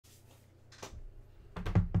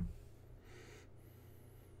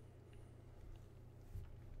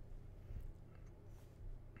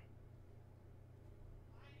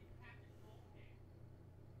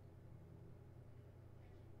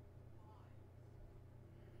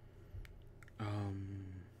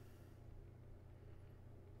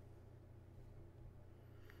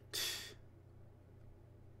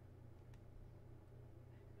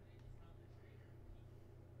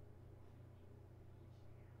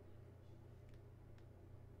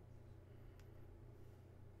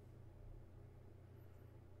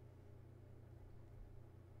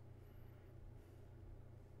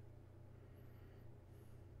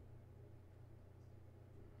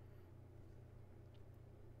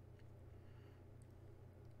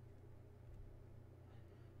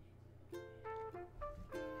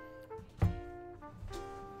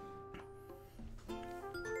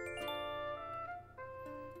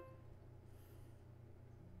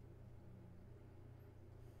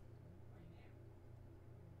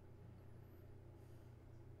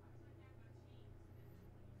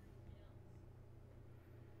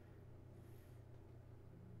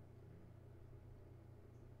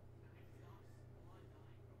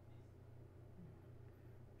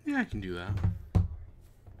Yeah, I can do that.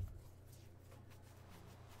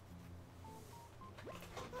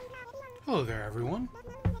 Hello there, everyone.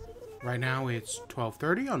 Right now it's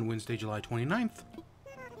 12:30 on Wednesday, July 29th.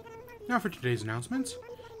 Now for today's announcements.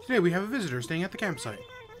 Today we have a visitor staying at the campsite.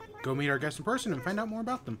 Go meet our guests in person and find out more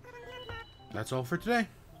about them. That's all for today.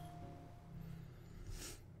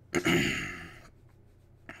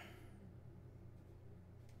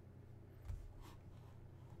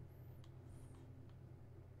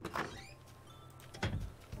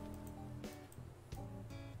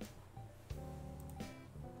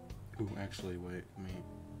 Ooh, actually, wait, me.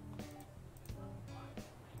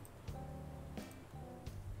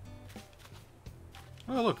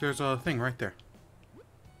 Oh, look, there's a thing right there.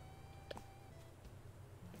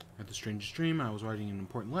 At the strangest dream, I was writing an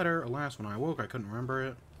important letter. Alas, when I awoke, I couldn't remember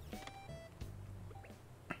it.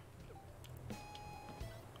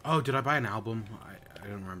 Oh, did I buy an album? I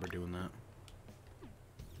don't remember doing that.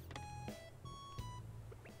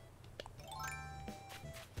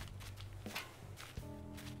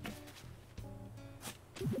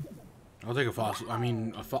 I'll take a fossil. I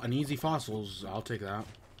mean, an easy fossils. I'll take that.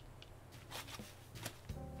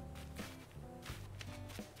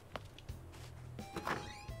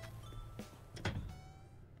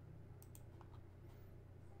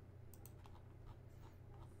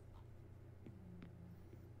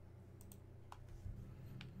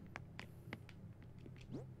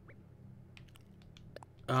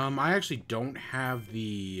 I actually don't have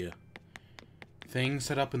the thing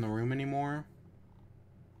set up in the room anymore.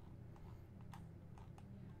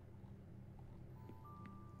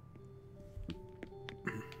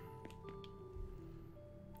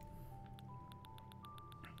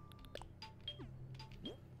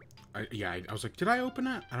 I was like, did I open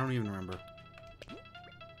it? I don't even remember.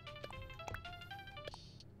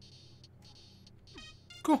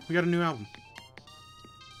 Cool, we got a new album.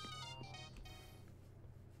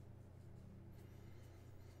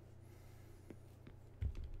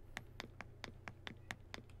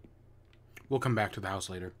 We'll come back to the house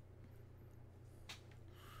later.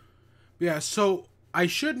 Yeah, so I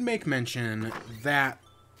should make mention that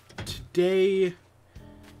today,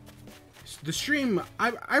 the stream,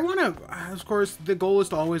 I want to, of course, the goal is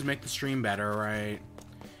to always make the stream better, right?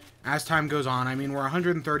 As time goes on, I mean, we're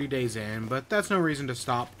 130 days in, but that's no reason to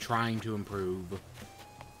stop trying to improve.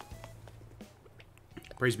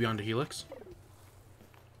 Praise be unto Helix.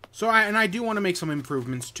 So, I do want to make some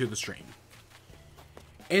improvements to the stream.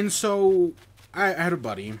 And so, I had a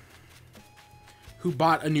buddy who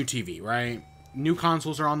bought a new TV, right? New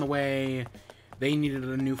consoles are on the way. They needed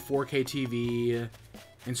a new 4K TV.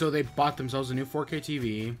 And so they bought themselves a new 4K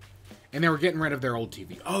TV. And they were getting rid of their old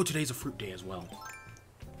TV. Oh, today's a fruit day as well.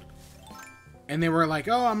 And they were like,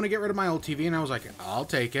 oh, I'm going to get rid of my old TV. And I was like, I'll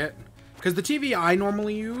take it. Because the TV I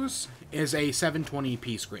normally use is a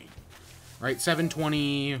 720p screen. Right?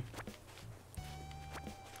 720...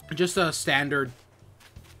 Just a standard...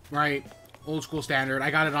 Right, old school standard.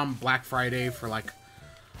 I got it on Black Friday for like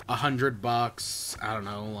 $100. I don't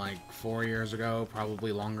know, like 4 years ago,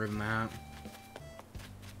 probably longer than that.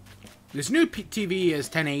 This new TV is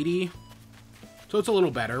 1080, so it's a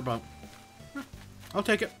little better, but I'll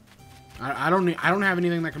take it. I don't have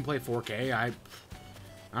anything that can play 4K.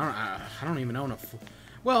 I don't even own a.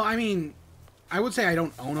 Well, I mean, I would say I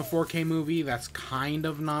don't own a 4K movie. That's kind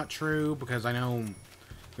of not true because I know.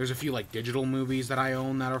 There's a few, like, digital movies that I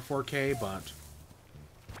own that are 4K, but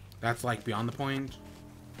that's, like, beyond the point.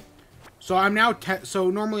 So I'm now... So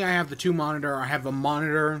normally I have the two monitor. I have a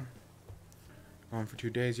monitor on for 2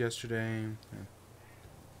 days yesterday. Yeah.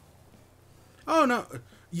 Oh, no.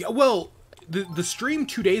 Yeah, well, the stream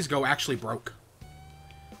 2 days ago actually broke.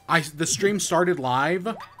 The stream started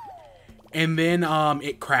live, and then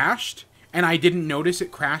it crashed, and I didn't notice it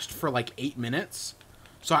crashed for, like, 8 minutes.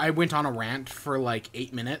 So I went on a rant for like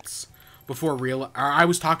 8 minutes before I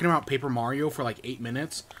was talking about Paper Mario for like 8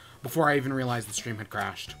 minutes before I even realized the stream had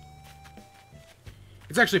crashed.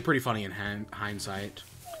 It's actually pretty funny in hindsight.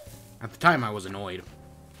 At the time, I was annoyed.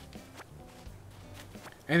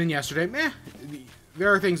 And then yesterday,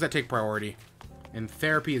 there are things that take priority. And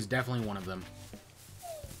therapy is definitely one of them.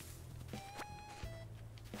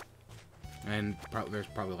 And there's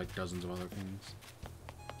probably like dozens of other things.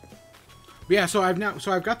 But yeah, so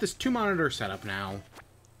I've got this 2 monitor setup now.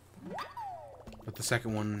 But the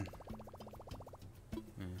second one.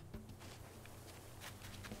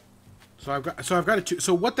 So I've got a 2.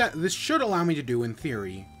 So what this should allow me to do in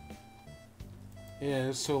theory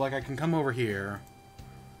is so like I can come over here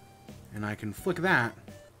and I can flick that.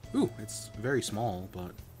 Ooh, it's very small,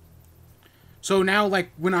 but so now like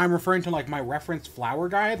when I'm referring to like my reference flower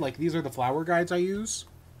guide, like these are the flower guides I use.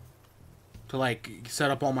 to, like,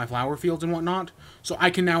 set up all my flower fields and whatnot. So I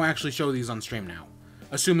can now actually show these on stream now,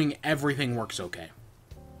 assuming everything works okay.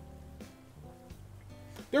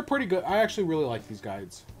 They're pretty good. I actually really like these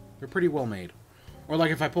guides. They're pretty well made. Or,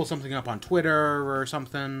 like, if I pull something up on Twitter or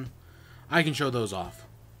something, I can show those off.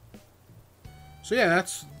 So, yeah,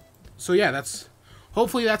 that's...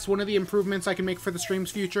 Hopefully that's one of the improvements I can make for the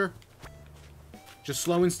stream's future. Just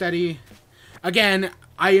slow and steady. Again,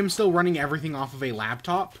 I am still running everything off of a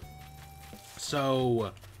laptop.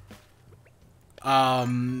 So,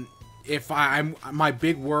 if my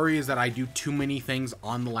big worry is that I do too many things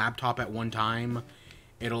on the laptop at one time,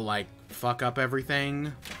 it'll, like, fuck up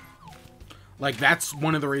everything. Like, that's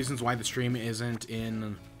one of the reasons why the stream isn't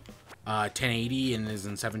in 1080 and is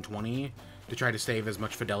in 720, to try to save as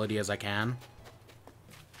much fidelity as I can.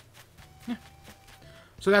 Yeah.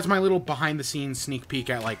 So that's my little behind-the-scenes sneak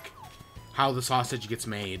peek at, like, how the sausage gets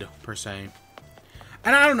made, per se.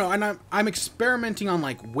 And I don't know, and I'm experimenting on,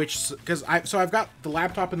 like, which... Because I've got the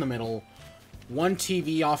laptop in the middle, one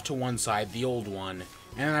TV off to one side, the old one,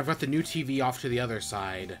 and then I've got the new TV off to the other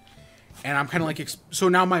side. And I'm kind of like... So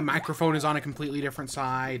now my microphone is on a completely different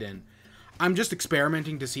side, and I'm just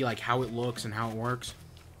experimenting to see, like, how it looks and how it works.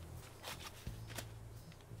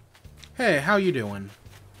 Hey, how you doing?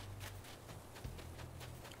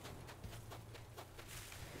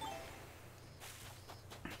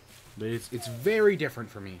 But it's very different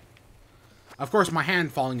for me. Of course, my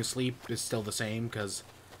hand falling asleep is still the same, because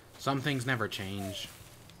some things never change.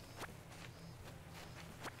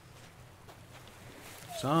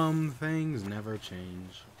 Some things never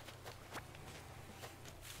change.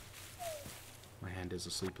 My hand is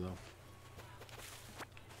asleep, though.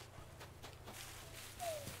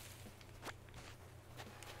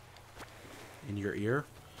 In your ear?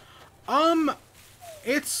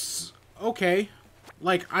 It's okay.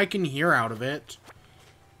 Like, I can hear out of it.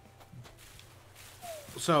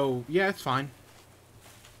 So, yeah, it's fine.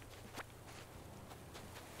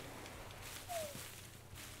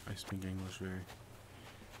 I speak English very...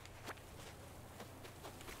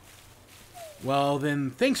 Well,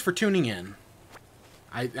 then, thanks for tuning in.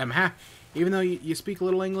 I'm even though you speak a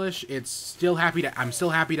little English, I'm still happy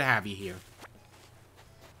to have you here.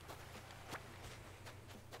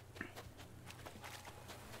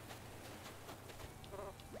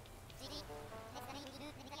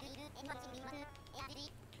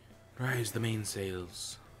 Rise the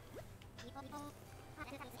mainsails.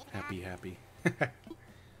 Happy, happy.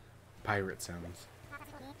 Pirate sounds.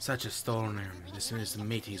 Such a storm. As soon as the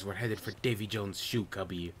mateys were headed for Davy Jones' shoe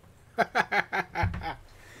cubby.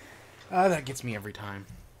 That gets me every time.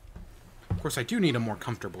 Of course, I do need a more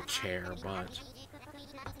comfortable chair, but...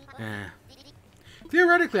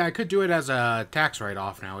 Theoretically, I could do it as a tax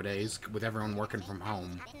write-off nowadays, with everyone working from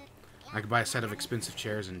home. I could buy a set of expensive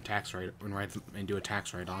chairs and do a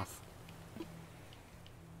tax write-off.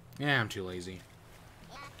 Yeah, I'm too lazy.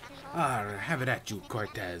 Have it at you,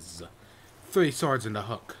 Cortez. 3 swords and a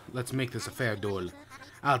hook. Let's make this a fair duel.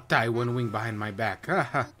 I'll tie one wing behind my back.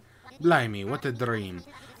 Ha! Blimey, what a dream.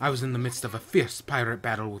 I was in the midst of a fierce pirate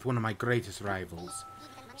battle with one of my greatest rivals.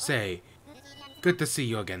 Say, good to see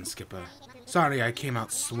you again, Skipper. Sorry I came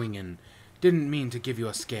out swinging. Didn't mean to give you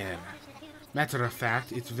a scare. Matter of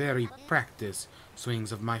fact, it's very practice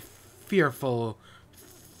swings of my fearful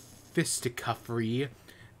fisticuffery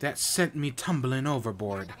that sent me tumbling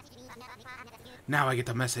overboard. Now I get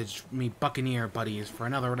to message me buccaneer buddies for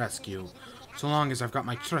another rescue. So long as I've got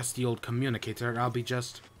my trusty old communicator, I'll be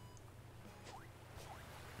just...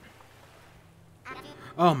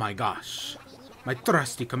 Oh my gosh. My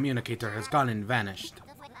trusty communicator has gone and vanished.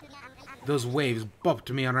 Those waves bopped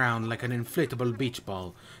me around like an inflatable beach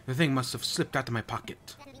ball. The thing must have slipped out of my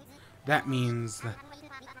pocket. That means that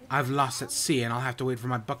I've lost at sea and I'll have to wait for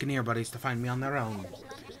my buccaneer buddies to find me on their own.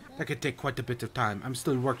 That could take quite a bit of time. I'm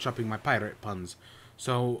still workshopping my pirate puns,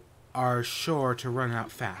 so are sure to run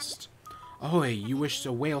out fast. Ahoy, you wish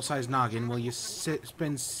a whale-sized noggin, will you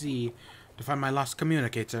spend sea to find my lost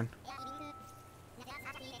communicator?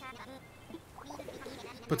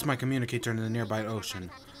 Puts my communicator in the nearby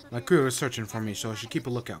ocean. My crew is searching for me, so I should keep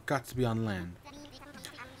a lookout. Got to be on land.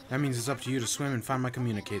 That means it's up to you to swim and find my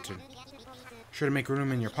communicator. Sure to make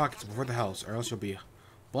room in your pockets before the hells, or else you'll be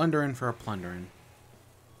blundering for a plundering.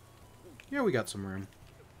 Yeah, we got some room.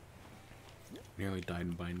 Nearly died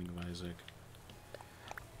in Binding of Isaac.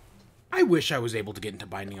 I wish I was able to get into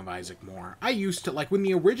Binding of Isaac more. I used to, like, when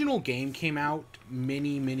the original game came out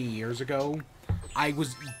many, many years ago, I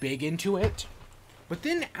was big into it. But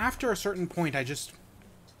then, after a certain point, I just...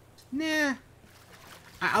 Nah.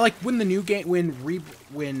 I like, when the new game,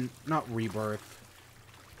 not Rebirth.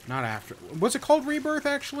 Not after. Was it called Rebirth,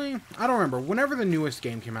 actually? I don't remember. Whenever the newest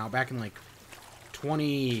game came out, back in, like, what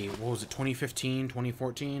was it, 2015,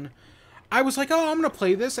 2014? I was like, oh, I'm going to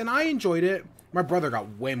play this, and I enjoyed it. My brother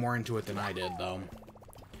got way more into it than I did, though.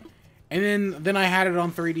 And then I had it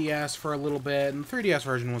on 3DS for a little bit, and the 3DS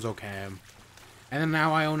version was okay. And then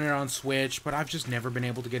now I own it on Switch, but I've just never been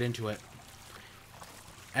able to get into it.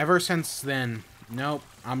 Ever since then, nope,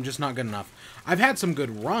 I'm just not good enough. I've had some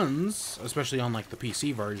good runs, especially on, like, the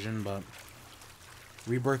PC version, but...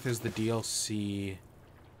 Rebirth is the DLC.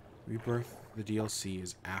 Rebirth, the DLC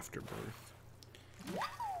is Afterbirth.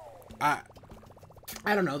 I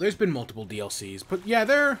don't know, there's been multiple DLCs, but yeah,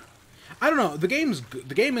 I don't know, the game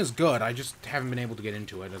is good, I just haven't been able to get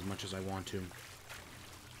into it as much as I want to.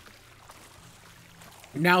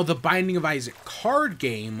 Now, the Binding of Isaac card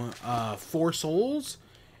game, Four Souls,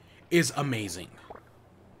 is amazing.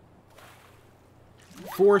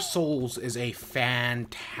 Four Souls is a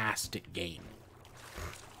fantastic game.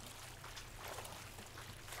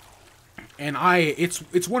 And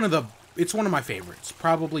it's one of my favorites.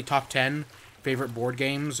 Probably top 10 favorite board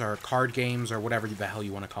games or card games or whatever the hell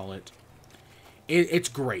you want to call it. It's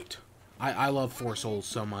great. I love Four Souls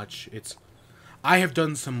so much. I have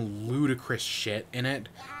done some ludicrous shit in it.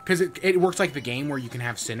 Because it works like the game where you can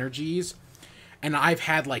have synergies. And I've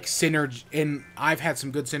had like I've had some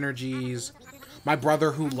good synergies. My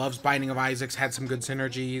brother, who loves Binding of Isaac, had some good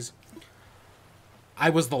synergies. I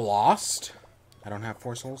was the Lost. I don't have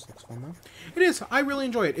Four Souls. That's fun, though. It is. I really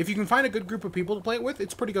enjoy it. If you can find a good group of people to play it with,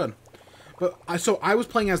 it's pretty good. But so I was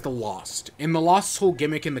playing as the Lost. And the Lost's whole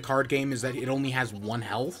gimmick in the card game is that it only has 1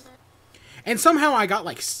 health. And somehow I got,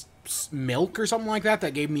 like, milk or something like that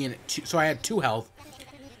gave me so I had 2 health.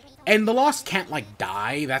 And the Lost can't, like,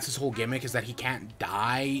 die. That's his whole gimmick, is that he can't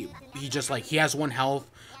die. He just, like, he has 1 health,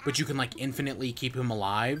 but you can, like, infinitely keep him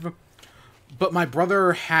alive. But my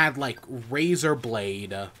brother had, like, Razor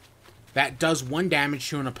Blade that does 1 damage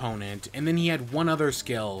to an opponent, and then he had 1 other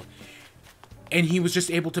skill, and he was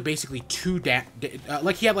just able to basically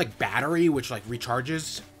like, he had, like, Battery, which, like,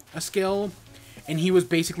 recharges a skill, and he was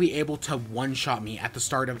basically able to one-shot me at the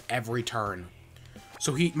start of every turn.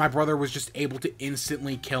 So my brother was just able to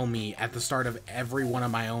instantly kill me at the start of every one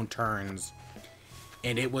of my own turns,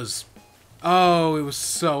 and it was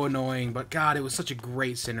so annoying, but God, it was such a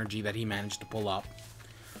great synergy that he managed to pull up.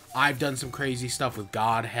 I've done some crazy stuff with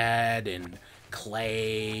Godhead and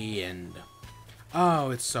Clay and... Oh,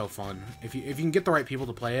 it's so fun. If you can get the right people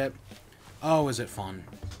to play it, oh, is it fun.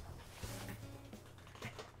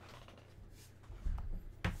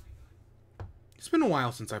 It's been a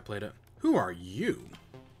while since I played it. Who are you?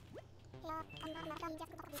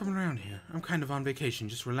 From around here. I'm kind of on vacation,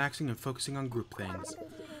 just relaxing and focusing on group things.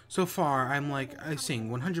 So far, I sing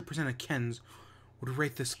 100% of Kens would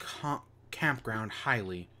rate this campground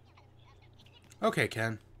highly. Okay,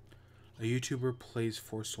 Ken. A YouTuber plays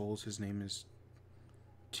Four Souls. His name is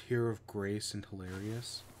Tear of Grace and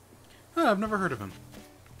Hilarious. Oh, I've never heard of him.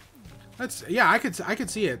 Yeah, I could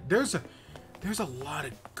see it. There's a lot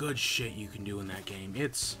of good shit you can do in that game.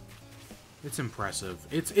 It's impressive.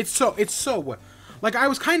 It's so like, I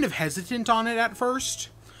was kind of hesitant on it at first,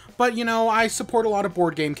 but you know, I support a lot of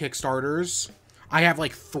board game Kickstarters. I have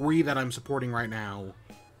like 3 that I'm supporting right now,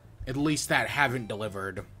 at least, that haven't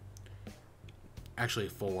delivered. Actually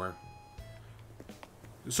 4.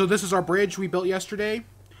 So this is our bridge we built yesterday.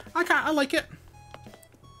 I like it.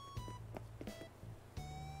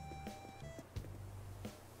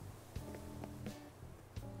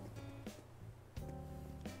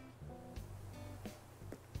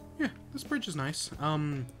 Yeah, this bridge is nice.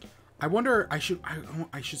 I wonder, I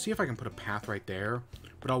should see if I can put a path right there,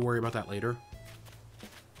 but I'll worry about that later.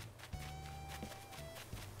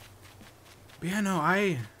 But yeah, no,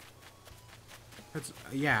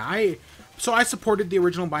 so I supported the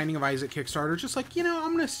original Binding of Isaac Kickstarter, just like, you know,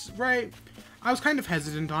 I was kind of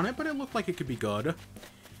hesitant on it, but it looked like it could be good.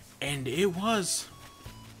 And it was,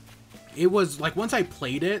 like, once I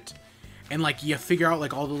played it, and, like, you figure out,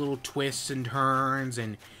 like, all the little twists and turns,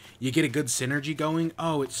 and you get a good synergy going,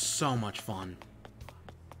 oh, it's so much fun.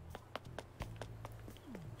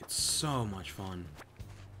 It's so much fun.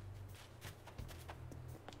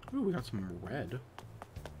 Ooh, we got some red.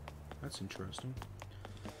 That's interesting.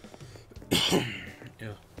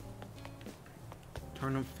 Yeah.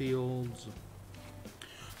 Turnip fields.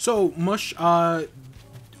 So, Mush,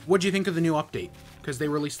 what'd you think of the new update? Because they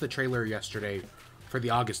released the trailer yesterday for the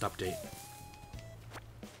August update.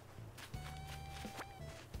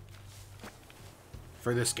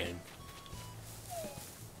 For this game.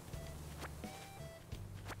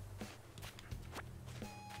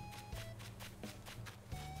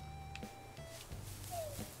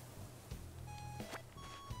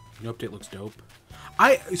 New update looks dope.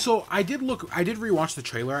 So I did rewatch the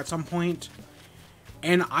trailer at some point,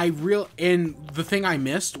 and the thing I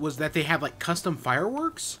missed was that they had like custom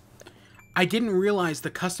fireworks. I didn't realize the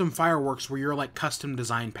custom fireworks were your like custom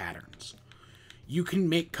design patterns. You can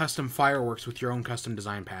make custom fireworks with your own custom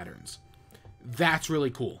design patterns. That's really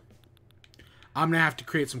cool. I'm gonna have to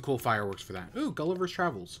create some cool fireworks for that. Ooh, Gulliver's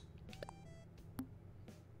Travels.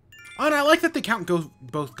 Oh, and I like that they count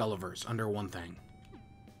both Gullivers under one thing.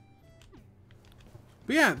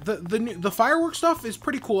 But yeah, the fireworks stuff is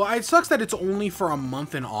pretty cool. It sucks that it's only for a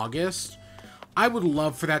month in August. I would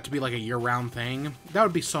love for that to be like a year-round thing. That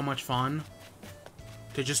would be so much fun.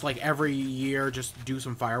 To just like every year just do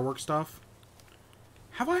some fireworks stuff.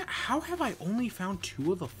 How have I only found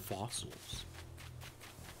 2 of the fossils?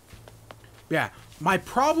 Yeah, my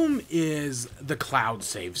problem is the cloud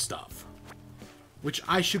save stuff. Which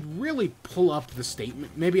I should really pull up the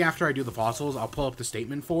statement. Maybe after I do the fossils, I'll pull up the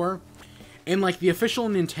statement for. In like the official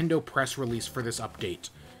Nintendo press release for this update,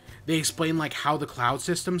 they explain like how the cloud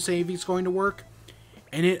system save is going to work.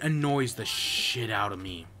 And it annoys the shit out of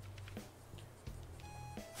me.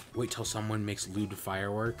 Wait till someone makes lewd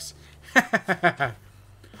fireworks.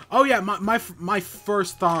 Oh yeah, my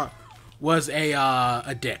first thought was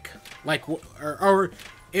a dick. Like, or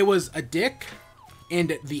it was a dick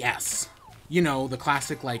and the S. You know, the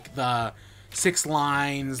classic, like, the 6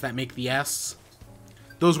 lines that make the S.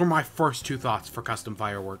 Those were my first 2 thoughts for custom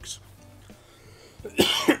fireworks.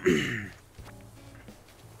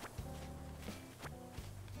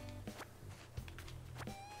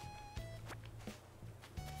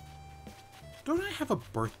 Don't I have a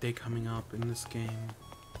birthday coming up in this game?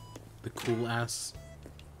 The cool S.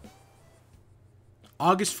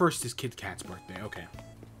 August 1st is Kid Cat's birthday. Okay.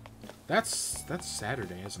 That's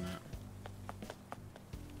Saturday, isn't it?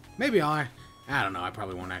 Maybe I don't know. I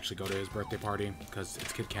probably won't actually go to his birthday party because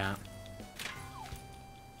it's Kid Cat.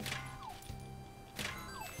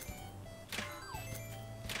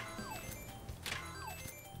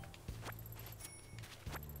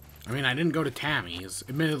 I mean, I didn't go to Tammy's.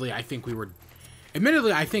 Admittedly, I think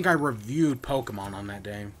I reviewed Pokemon on that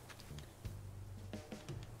day.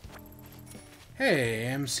 Hey,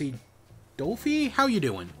 MC Dolphy, how you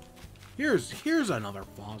doing? Here's another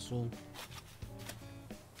fossil.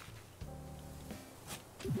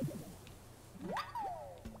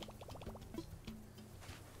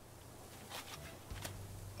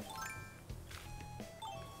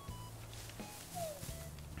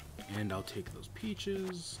 And I'll take those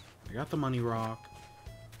peaches. I got the money rock.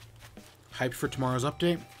 Hyped for tomorrow's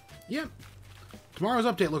update? Yep. Tomorrow's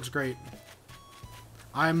update looks great.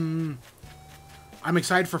 I'm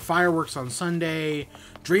excited for fireworks on Sunday.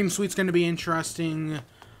 Dream Suite's going to be interesting.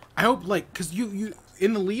 I hope, like, because you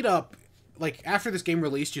in the lead up, like, after this game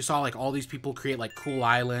released, you saw, like, all these people create, like, cool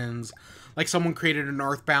islands. Like, someone created an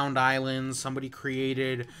Earthbound island. Somebody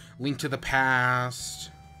created Link to the Past.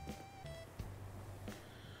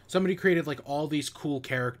 Somebody created, like, all these cool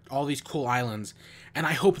islands. And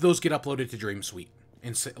I hope those get uploaded to Dream Suite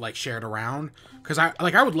and, like, shared around. Because,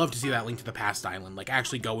 I would love to see that Link to the Past island. Like,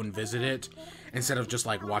 actually go and visit it. Instead of just,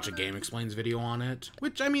 like, watch a Game Explains video on it.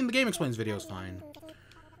 Which, I mean, the Game Explains video is fine.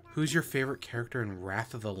 Who's your favorite character in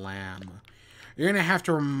Wrath of the Lamb? You're gonna have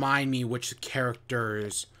to remind me which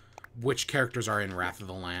characters are in Wrath of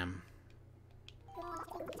the Lamb.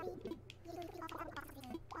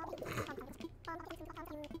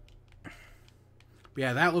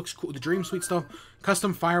 Yeah, that looks cool. The Dream Suite stuff.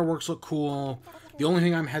 Custom fireworks look cool. The only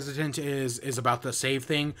thing I'm hesitant is about the save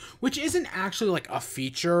thing, which isn't actually, like, a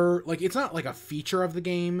feature. Like, it's not, like, a feature of the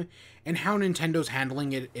game, and how Nintendo's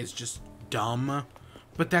handling it is just dumb.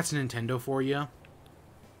 But that's Nintendo for you.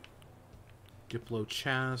 Diplo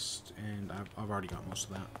chest, and I've already got most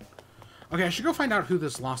of that. Okay, I should go find out who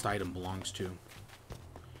this lost item belongs to.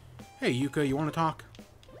 Hey, Yuka, you want to talk?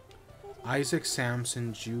 Isaac,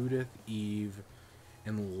 Samson, Judith, Eve,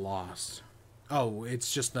 and Lost. Oh,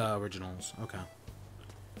 it's just the originals. Okay.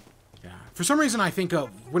 Yeah. For some reason, I think of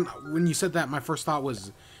when you said that, my first thought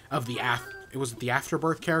was of the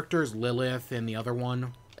Afterbirth characters, Lilith, and the other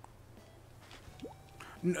one.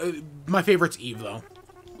 My favorite's Eve, though.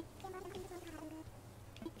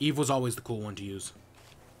 Eve was always the cool one to use.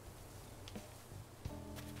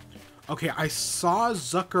 Okay, I saw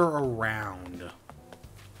Zucker around,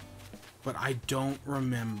 but I don't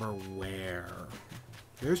remember where.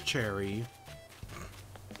 There's Cherry.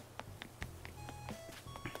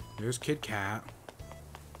 There's Kid Cat.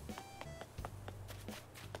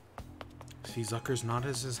 See, Zucker's not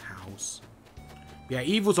at his house. Yeah,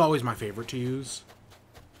 Eve was always my favorite to use.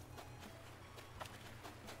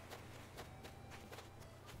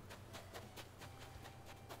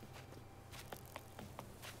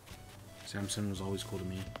 Samson was always cool to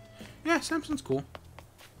me. Yeah, Samson's cool.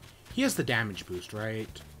 He has the damage boost, right?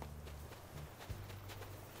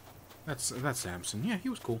 That's Samson. Yeah, he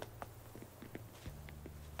was cool.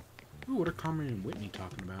 Ooh, what are Carmen and Whitney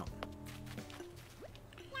talking about?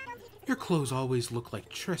 Your clothes always look like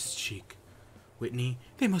Tress chic, Whitney.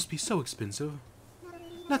 They must be so expensive.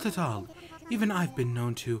 Not at all. Even I've been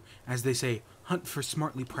known to, as they say, hunt for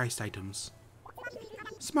smartly priced items.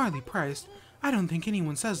 Smartly priced? I don't think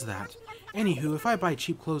anyone says that. Anywho, if I buy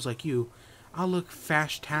cheap clothes like you, I'll look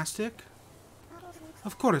fashtastic?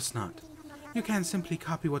 Of course not. You can't simply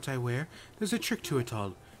copy what I wear. There's a trick to it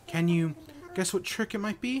all. Can you guess what trick it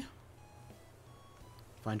might be?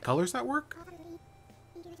 Find colors that work?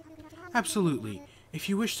 Absolutely. If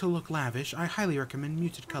you wish to look lavish, I highly recommend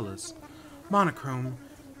muted colors. Monochrome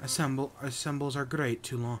assembles are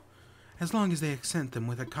great as long as they accent them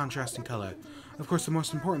with a contrasting color. Of course, the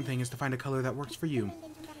most important thing is to find a color that works for you.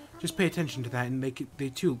 Just pay attention to that, and they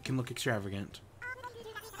too can look extravagant.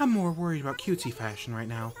 I'm more worried about cutesy fashion right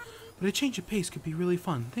now, but a change of pace could be really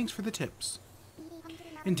fun. Thanks for the tips.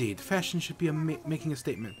 Indeed, fashion should be making a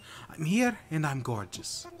statement. I'm here, and I'm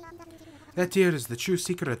gorgeous. That, dear, is the true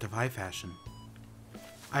secret of high fashion.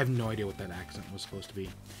 I have no idea what that accent was supposed to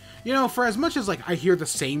be. You know, for as much as, like, I hear the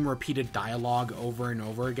same repeated dialogue over and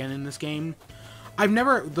over again in this game, I've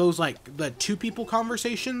never, those, like, the two-people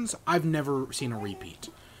conversations, I've never seen a repeat.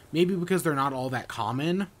 Maybe because they're not all that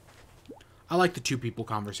common. I like the two-people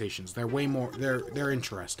conversations. They're way more, they're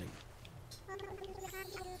interesting.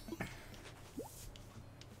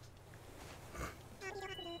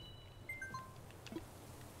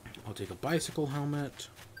 I'll take a bicycle helmet.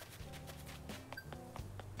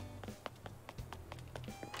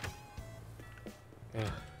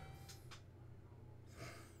 Ugh.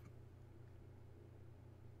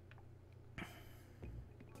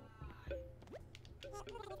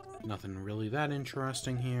 Nothing really that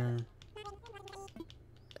interesting here.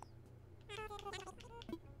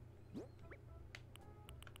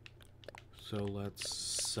 So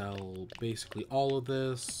let's sell basically all of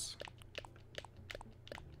this.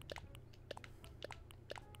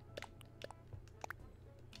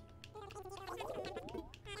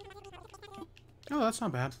 Oh, that's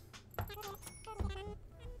not bad.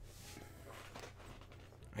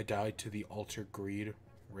 I died to the altar greed.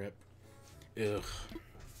 Rip. Ugh.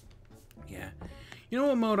 Yeah. You know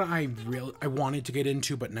what mode I wanted to get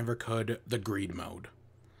into but never could? The greed mode.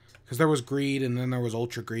 Because there was greed and then there was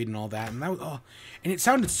ultra greed and all that, and that was and it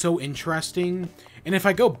sounded so interesting. And if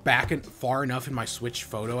I go back far enough in my Switch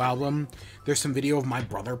photo album, there's some video of my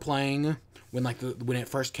brother playing when when it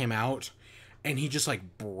first came out, and he just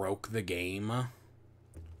like broke the game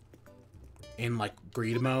in like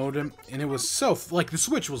greed mode, and it was so like the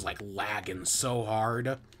Switch was like lagging so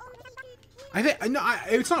hard. I think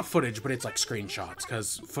it's not footage, but it's like screenshots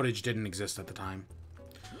because footage didn't exist at the time.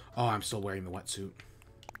 Oh, I'm still wearing the wetsuit.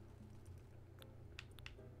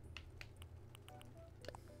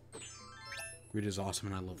 Greed is awesome,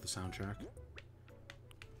 and I love the soundtrack.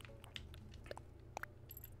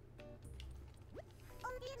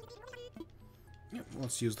 Yep,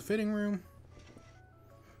 let's use the fitting room.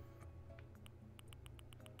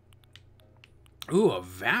 Ooh, a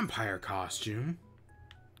vampire costume.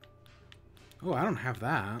 Oh, I don't have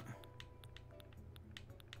that.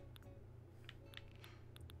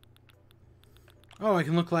 Oh, I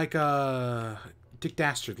can look like, Dick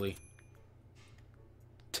Dastardly.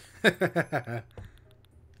 Nah.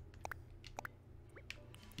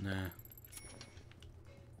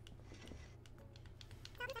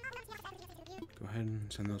 Go ahead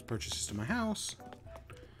and send those purchases to my house.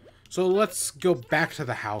 So let's go back to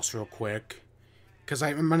the house real quick. Because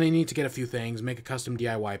I'm going to need to get a few things. Make a custom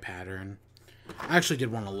DIY pattern. I actually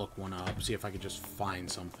did want to look one up. See if I could just find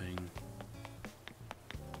something.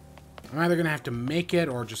 I'm either going to have to make it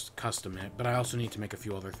or just custom it. But I also need to make a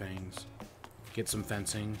few other things. Get some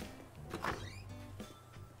fencing. I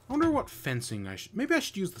wonder what fencing I should... Maybe I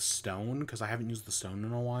should use the stone, because I haven't used the stone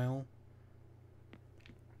in a while.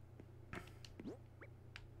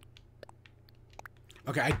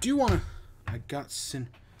 Okay, I do want to... I got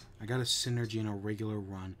a synergy in a regular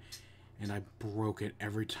run, and I broke it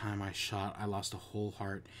every time I shot. I lost a whole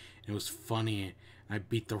heart. It was funny, and I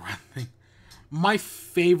beat the run thing. My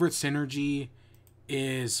favorite synergy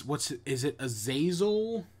is... Is it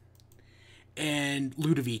Azazel and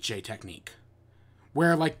Ludovice technique,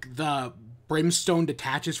 where like the brimstone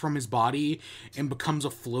detaches from his body and becomes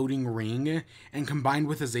a floating ring, and combined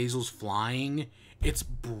with Azazel's flying, it's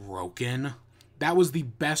broken. That was the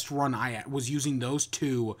best run I was using those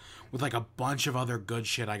two with like a bunch of other good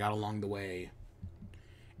shit I got along the way.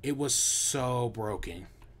 It was so broken.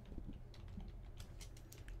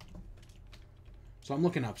 So I'm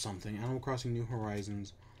looking up something. Animal Crossing New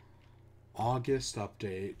Horizons. August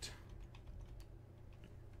update.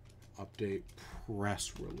 Update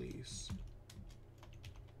press release.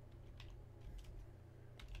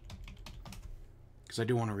 Because I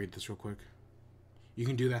do want to read this real quick. You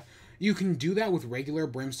can do that. You can do that with regular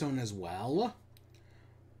Brimstone as well.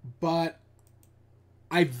 But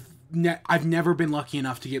I've never been lucky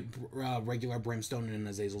enough to get regular Brimstone and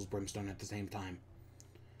Azazel's Brimstone at the same time.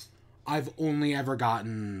 I've only ever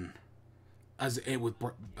gotten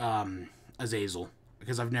Azazel,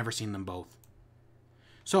 because I've never seen them both.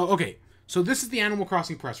 So, okay. So this is the Animal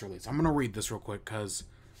Crossing press release. I'm going to read this real quick, because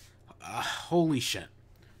holy shit.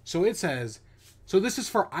 So it says, so this is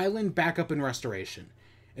for Island Backup and Restoration.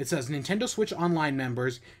 It says, Nintendo Switch Online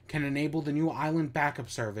members can enable the new Island Backup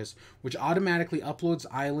service, which automatically uploads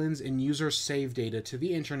islands and user save data to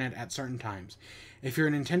the internet at certain times. If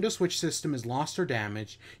your Nintendo Switch system is lost or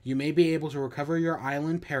damaged, you may be able to recover your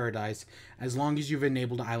island paradise as long as you've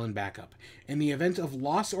enabled Island Backup. In the event of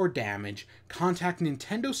loss or damage, contact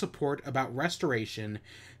Nintendo support about restoration.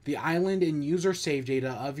 The island and user save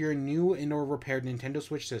data of your new and or repaired Nintendo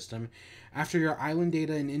Switch system. After your island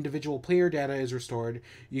data and individual player data is restored,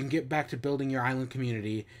 you can get back to building your island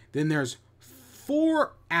community. Then there's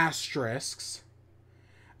 4 asterisks.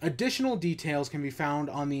 Additional details can be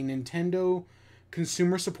found on the Nintendo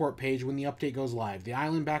consumer support page when the update goes live. The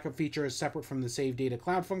island backup feature is separate from the save data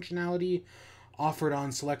cloud functionality offered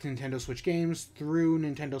on select Nintendo Switch games through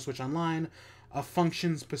Nintendo Switch Online. A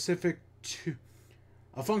function specific to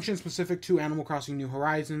Animal Crossing New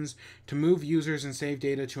Horizons to move users and save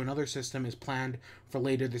data to another system is planned for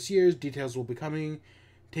later this year. Details will be coming.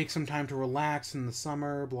 Take some time to relax in the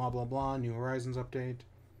summer, blah, blah, blah. New Horizons update.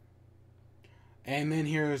 And then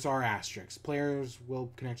here's our asterisks. Players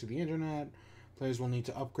will connect to the internet. Players will need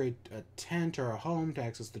to upgrade a tent or a home to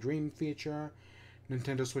access the Dream feature.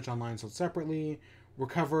 Nintendo Switch Online sold separately.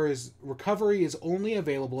 Recovery is only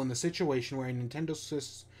available in the situation where a Nintendo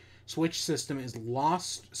Switch system is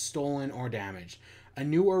lost, stolen, or damaged. A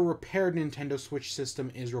new or repaired Nintendo Switch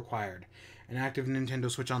system is required. An active Nintendo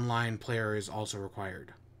Switch Online player is also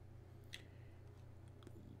required.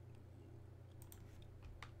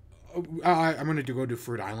 I'm going to go to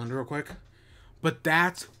Fruit Island real quick. But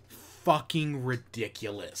that's fucking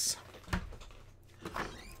ridiculous.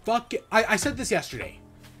 Fuck it. I said this yesterday.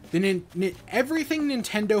 Everything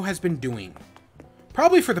Nintendo has been doing,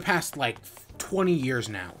 probably for the past, 20 years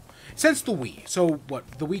now, since the Wii. So, what?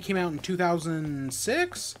 The Wii came out in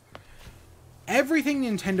 2006? Everything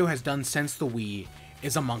Nintendo has done since the Wii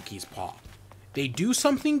is a monkey's paw. They do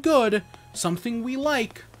something good, something we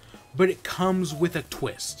like, but it comes with a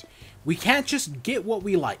twist. We can't just get what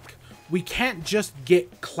we like. We can't just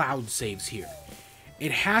get cloud saves here.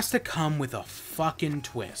 It has to come with a fucking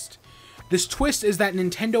twist. This twist is that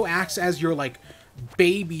Nintendo acts as your,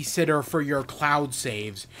 babysitter for your cloud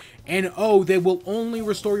saves. And, they will only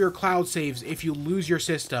restore your cloud saves if you lose your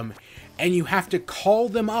system. And you have to call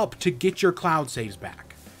them up to get your cloud saves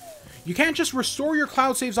back. You can't just restore your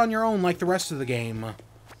cloud saves on your own like the rest of the game.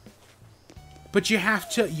 But you have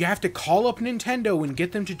to call up Nintendo and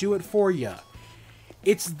get them to do it for you.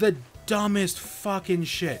 It's the dumbest fucking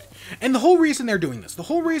shit. And the whole reason they're doing this, the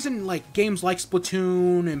whole reason games like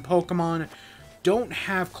Splatoon and Pokemon don't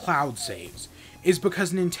have cloud saves, is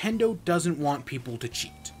because Nintendo doesn't want people to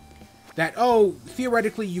cheat. That,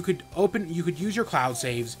 theoretically you could use your cloud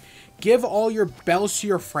saves, give all your bells to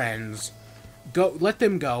your friends, let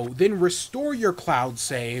them go, then restore your cloud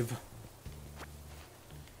save.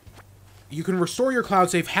 You can restore your cloud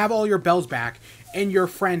save, have all your bells back, and your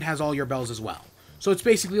friend has all your bells as well. So it's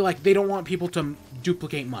basically they don't want people to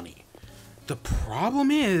duplicate money. The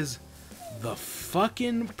problem is,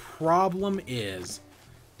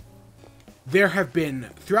 there have been,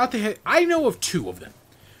 I know of 2 of them.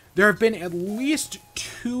 There have been at least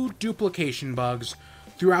 2 duplication bugs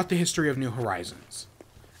throughout the history of New Horizons.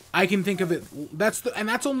 I can think of it, and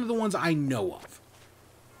that's only the ones I know of.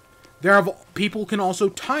 People can also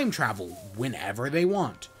time travel whenever they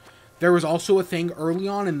want. There was also a thing early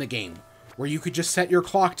on in the game where you could just set your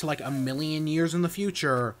clock to 1,000,000 years in the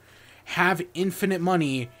future, have infinite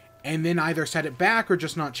money, and then either set it back or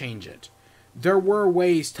just not change it. There were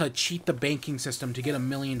ways to cheat the banking system to get $1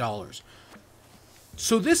 million.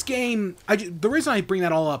 So this game, the reason I bring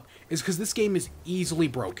that all up is because this game is easily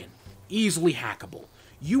broken, easily hackable.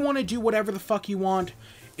 You want to do whatever the fuck you want,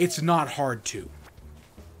 it's not hard to.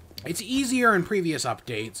 It's easier in previous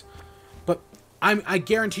updates, but I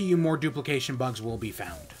guarantee you more duplication bugs will be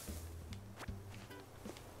found.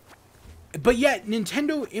 But yet,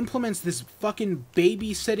 Nintendo implements this fucking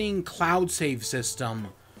babysitting cloud save system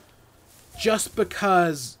just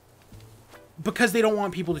because they don't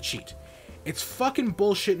want people to cheat. It's fucking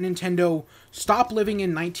bullshit, Nintendo. Stop living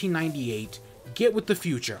in 1998. Get with the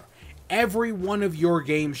future. Every one of your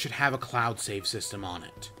games should have a cloud save system on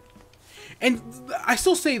it. And I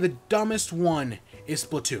still say the dumbest one is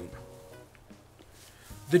Splatoon.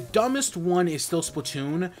 The dumbest one is still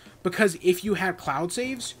Splatoon, because if you had cloud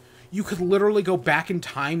saves, you could literally go back in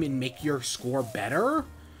time and make your score better,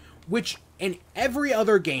 which in every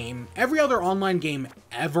other game, every other online game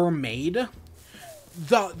ever made,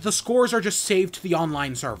 the scores are just saved to the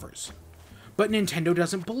online servers. But Nintendo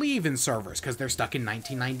doesn't believe in servers because they're stuck in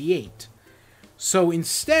 1998. So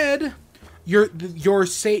instead, your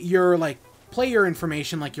like player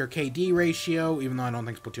information, like your KD ratio, even though I don't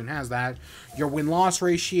think Splatoon has that, your win-loss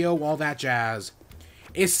ratio, all that jazz,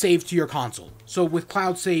 is saved to your console. So with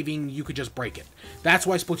cloud saving, you could just break it. That's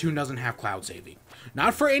why Splatoon doesn't have cloud saving.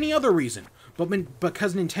 Not for any other reason, but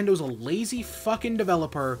because Nintendo's a lazy fucking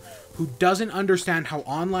developer who doesn't understand how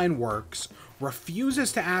online works,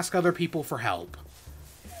 refuses to ask other people for help,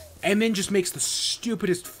 and then just makes the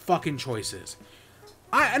stupidest fucking choices.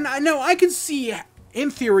 I know, I can see,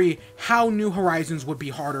 in theory, how New Horizons would be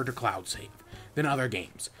harder to cloud save than other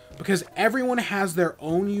games, because everyone has their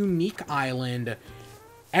own unique island.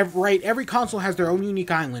 Every console has their own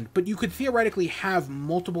unique island, but you could theoretically have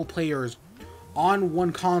multiple players on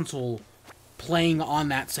one console playing on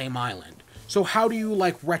that same island. So how do you,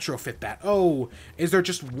 like, retrofit that? Oh, is there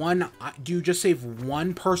just one... Do you just save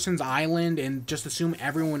one person's island and just assume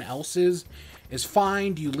everyone else's is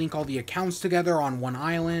fine? Do you link all the accounts together on one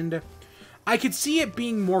island? I could see it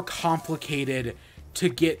being more complicated to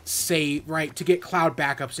get, to get cloud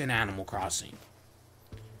backups in Animal Crossing.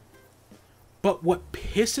 But what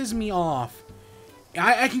pisses me off...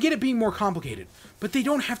 I can get it being more complicated, but they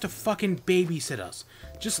don't have to fucking babysit us.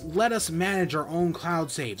 Just let us manage our own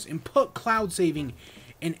cloud saves and put cloud saving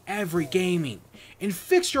in every gaming. And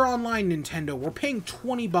fix your online, Nintendo. We're paying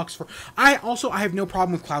 $20 for... I have no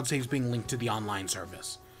problem with cloud saves being linked to the online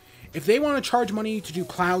service. If they want to charge money to do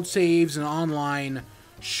cloud saves and online,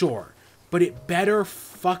 sure. But it better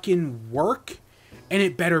fucking work, and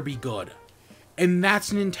it better be good. And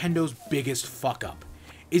that's Nintendo's biggest fuck up.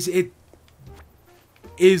 Is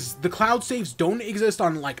the cloud saves don't exist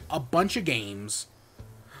on, like, a bunch of games.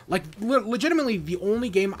 Like, legitimately, the only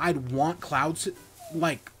game I'd want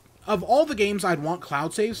of all the games I'd want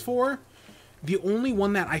cloud saves for, the only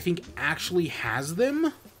one that I think actually has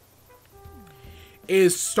them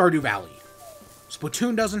is Stardew Valley.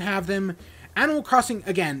 Splatoon doesn't have them. Animal Crossing,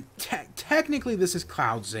 again, technically this is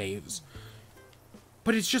cloud saves,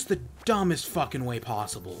 but it's just the dumbest fucking way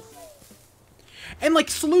possible. And, like,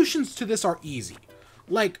 solutions to this are easy.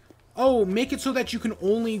 Like, oh, make it so that you can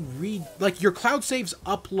only read... Like, your cloud saves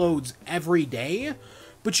uploads every day,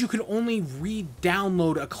 but you can only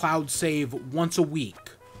re-download a cloud save once a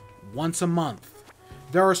week, once a month.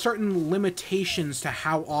 There are certain limitations to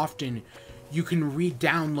how often you can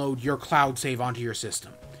re-download your cloud save onto your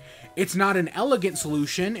system. It's not an elegant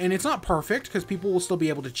solution, and it's not perfect, because people will still be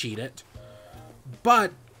able to cheat it.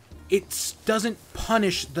 But it doesn't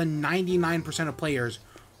punish the 99% of players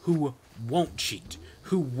who won't cheat,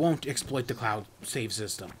 who won't exploit the cloud save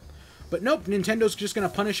system. But nope, Nintendo's just gonna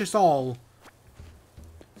punish us all.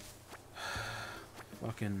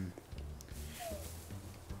 Fucking...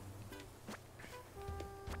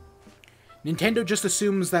 Nintendo just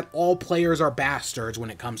assumes that all players are bastards when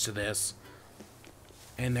it comes to this.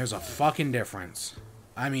 And there's a fucking difference.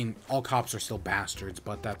 I mean, all cops are still bastards,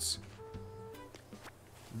 but that's...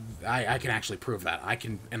 I can actually prove that. I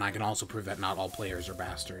can also prove that not all players are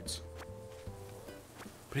bastards.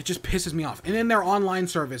 But it just pisses me off. And then their online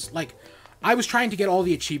service, like, I was trying to get all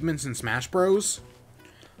the achievements in Smash Bros.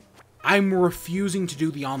 I'm refusing to do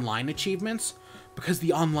the online achievements because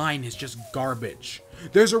the online is just garbage.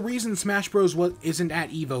 There's a reason Smash Bros. Isn't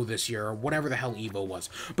at EVO this year, or whatever the hell EVO was.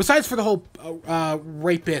 Besides for the whole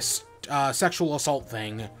rapist, sexual assault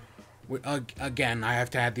thing. Again, I have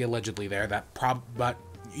to add the allegedly there. But,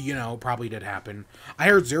 you know, probably did happen. I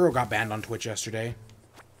heard Zero got banned on Twitch yesterday.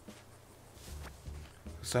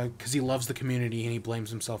 So, because he loves the community and he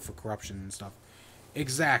blames himself for corruption and stuff.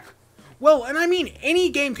 Exactly. Well, and I mean, any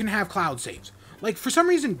game can have cloud saves. Like, for some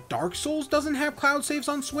reason, Dark Souls doesn't have cloud saves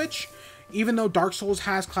on Switch, even though Dark Souls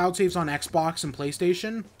has cloud saves on Xbox and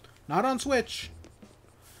PlayStation. Not on Switch.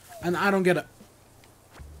 And I don't get it.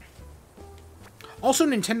 Also,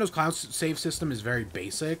 Nintendo's cloud save system is very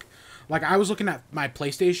basic. Like, I was looking at my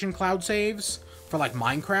PlayStation cloud saves for, like,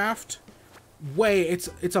 Minecraft.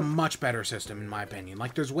 It's a much better system, in my opinion.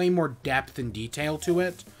 Like, there's way more depth and detail to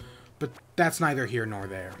it, but that's neither here nor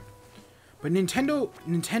there. But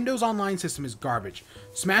Nintendo's online system is garbage.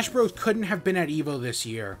 Smash Bros. Couldn't have been at EVO this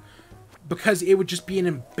year because it would just be an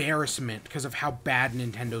embarrassment because of how bad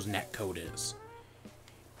Nintendo's netcode is.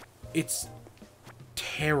 It's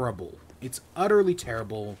terrible. It's utterly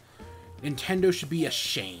terrible. Nintendo should be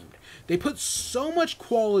ashamed. They put so much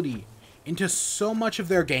quality into so much of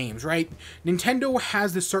their games, right? Nintendo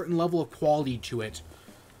has this certain level of quality to it,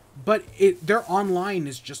 but their online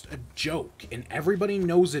is just a joke, and everybody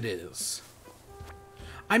knows it is.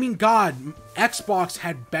 I mean, God, Xbox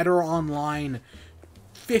had better online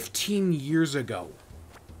 15 years ago.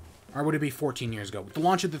 Or would it be 14 years ago? With the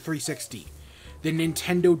launch of the 360 than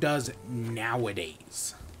Nintendo does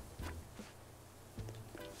nowadays.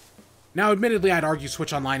 Now, admittedly, I'd argue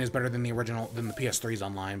Switch Online is better than the PS3's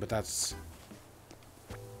online, but that's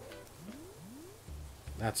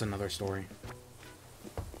another story.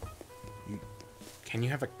 Can you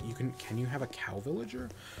have a cow villager?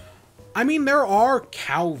 I mean, there are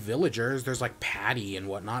cow villagers. There's like Patty and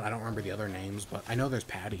whatnot. I don't remember the other names, but I know there's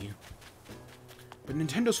Patty. But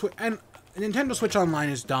Nintendo Switch Online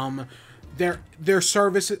is dumb. Their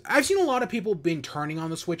service. I've seen a lot of people been turning on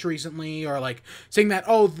the Switch recently, or like saying that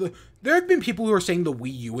there have been people who are saying the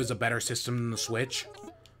Wii U is a better system than the Switch.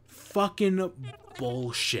 Fucking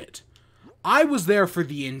bullshit. I was there for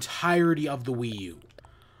the entirety of the Wii U.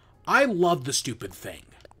 I love the stupid thing.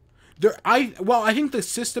 I think the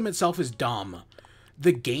system itself is dumb.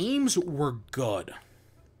 The games were good.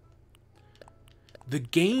 The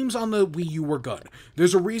games on the Wii U were good.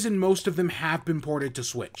 There's a reason most of them have been ported to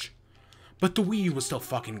Switch. But the Wii U was still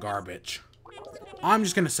fucking garbage. I'm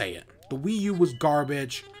just gonna say it. The Wii U was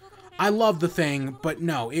garbage. I love the thing, but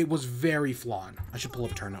no, it was very flawed. I should pull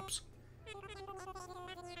up turnips.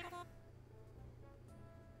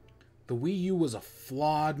 The Wii U was a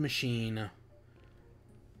flawed machine.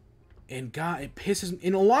 And God, it pisses me.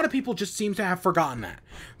 And a lot of people just seem to have forgotten that.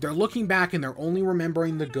 They're looking back and they're only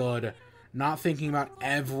remembering the good, not thinking about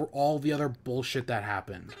all the other bullshit that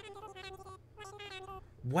happened.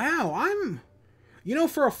 Wow, you know,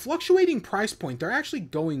 for a fluctuating price point, they're actually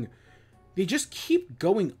they just keep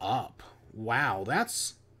going up. Wow,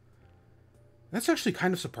 that's actually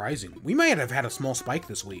kind of surprising. We might have had a small spike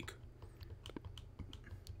this week.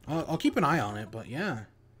 I'll keep an eye on it, but yeah.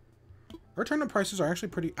 Our turnip prices are actually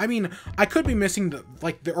pretty... I mean, I could be missing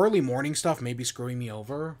the early morning stuff, maybe screwing me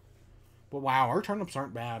over. But wow, our turnips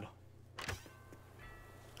aren't bad.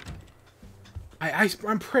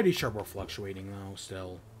 I'm pretty sure we're fluctuating, though,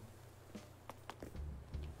 still.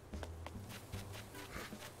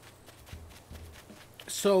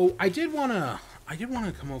 So, I did want to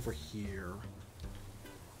come over here.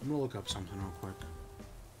 I'm going to look up something real quick.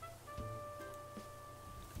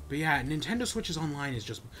 But yeah, Nintendo Switch's online is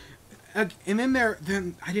just... And then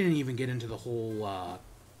I didn't even get into the whole, I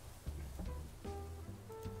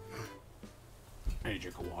need a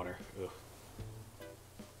drink of water. Ugh.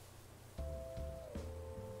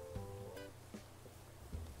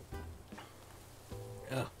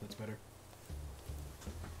 Ugh, that's better.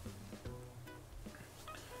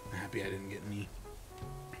 I'm happy I didn't get any.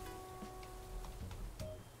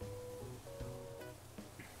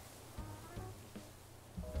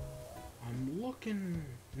 I'm looking...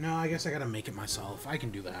 No, I guess I gotta make it myself. I can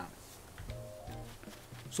do that.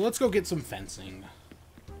 So let's go get some fencing.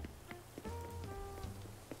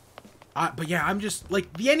 But yeah, I'm just...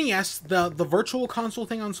 Like, the NES, the Virtual Console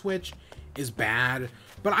thing on Switch is bad.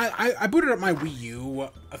 But I booted up my Wii U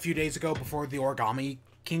a few days ago before the Origami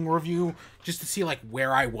King review, just to see, like,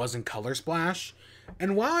 where I was in Color Splash.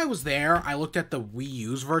 And while I was there, I looked at the Wii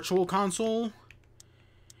U's Virtual Console.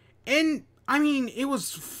 And, I mean, it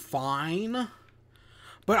was fine.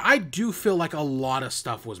 But I do feel like a lot of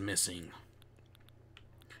stuff was missing.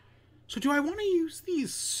 So do I want to use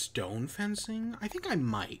these stone fencing? I think I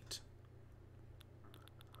might.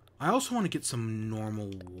 I also want to get some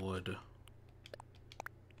normal wood.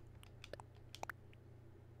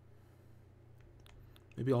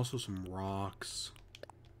 Maybe also some rocks.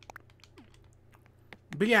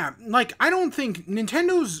 But yeah, like, I don't think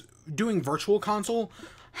Nintendo's doing Virtual Console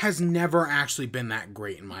has never actually been that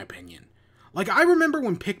great, in my opinion. Like, I remember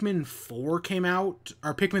when Pikmin 4 came out,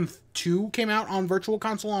 or Pikmin 2 came out on Virtual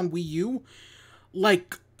Console on Wii U,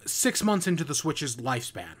 like, 6 months into the Switch's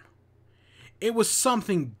lifespan. It was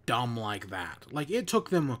something dumb like that. Like, it took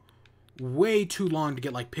them way too long to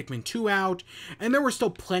get, like, Pikmin 2 out, and there were still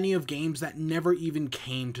plenty of games that never even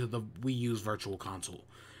came to the Wii U's Virtual Console.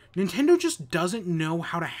 Nintendo just doesn't know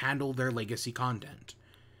how to handle their legacy content.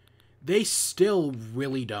 They still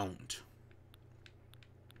really don't.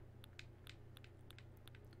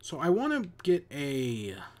 So I want to get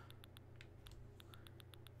a...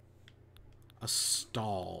 a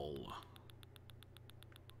stall.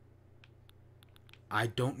 I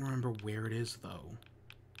don't remember where it is, though.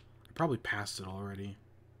 I probably passed it already.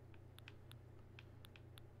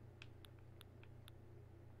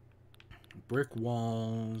 Brick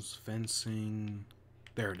walls, fencing.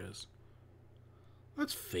 There it is.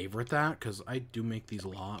 Let's favorite that, because I do make these a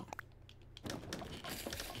lot. But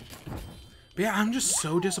yeah, I'm just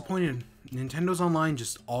so disappointed. Nintendo's Online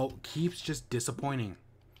just keeps just disappointing.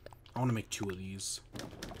 I want to make 2 of these.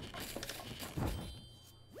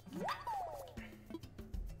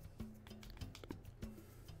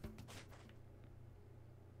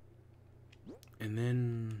 And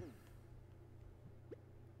then...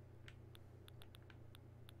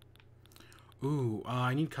 Ooh,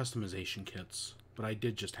 I need customization kits. But I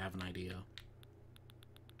did just have an idea.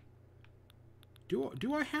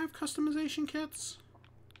 Do I have customization kits?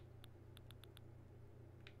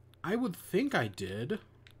 I would think I did.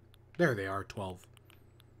 There they are, 12.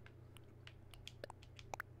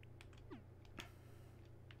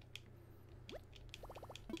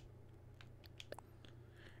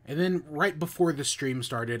 And then right before the stream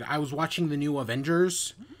started, I was watching the new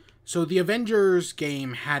Avengers. So the Avengers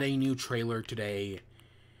game had a new trailer today.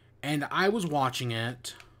 And I was watching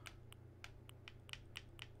it.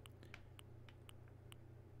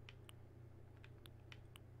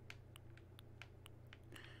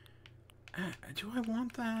 Do I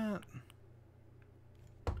want that?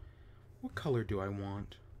 What color do I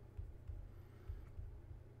want?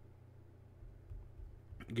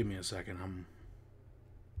 Give me a second.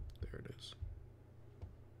 There it is.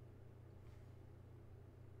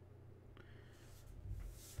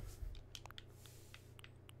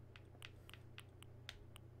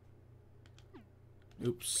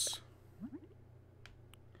 Oops.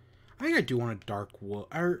 I think I do want a dark wool.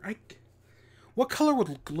 What color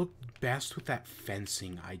would look best with that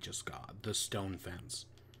fencing I just got? The stone fence.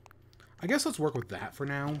 I guess let's work with that for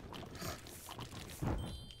now.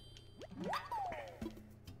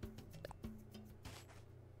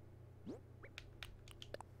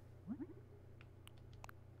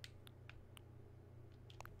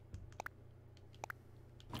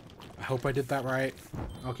 I hope I did that right.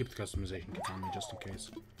 I'll keep the customization kit on me just in case.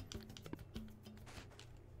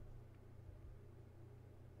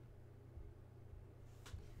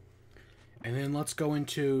 And then let's go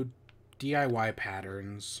into DIY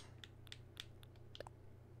patterns.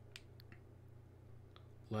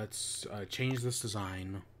 Let's change this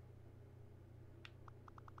design.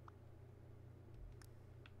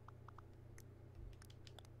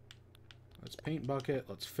 Let's paint bucket.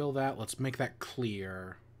 Let's fill that. Let's make that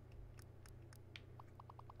clear.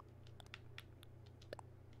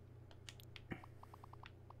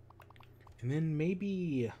 And then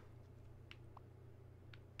maybe...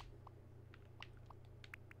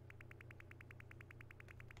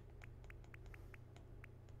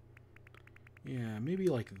 yeah, maybe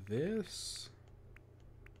like this.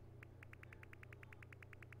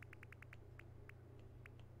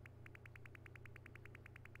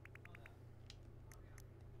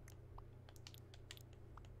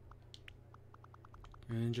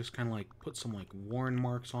 And just kind of like put some like worn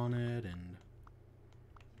marks on it and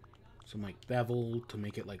some like bevel to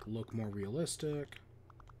make it like look more realistic.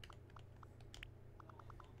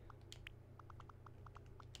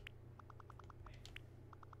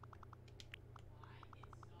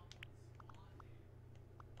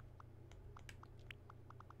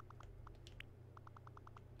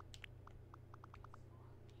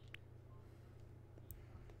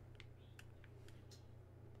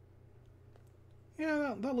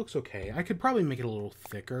 Yeah, that looks okay. I could probably make it a little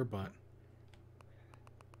thicker, but...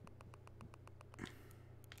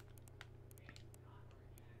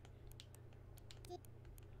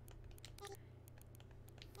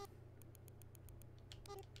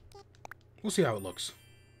 we'll see how it looks.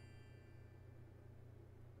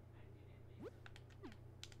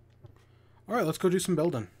 Alright, let's go do some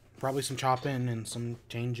building. Probably some chopping and some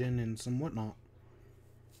changing and some whatnot.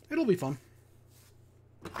 It'll be fun.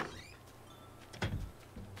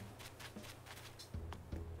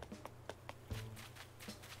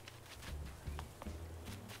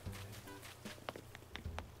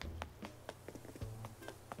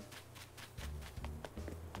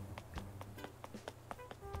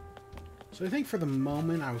 So I think for the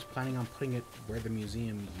moment I was planning on putting it where the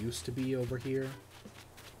museum used to be over here.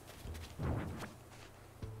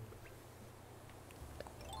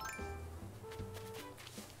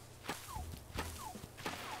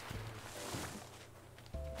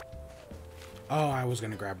 Oh, I was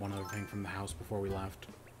gonna grab one other thing from the house before we left.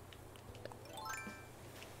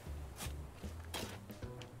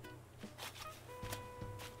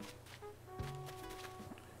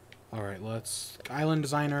 Alright, let's... Island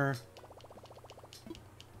designer.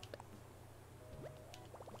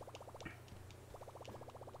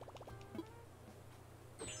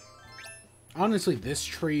 Honestly, this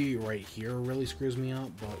tree right here really screws me up,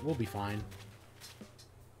 but we'll be fine.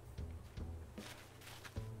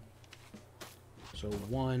 So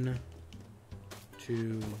 1,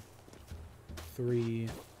 2, 3,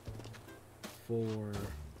 4,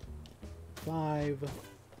 5,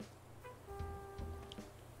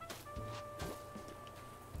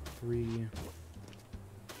 3,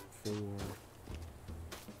 4,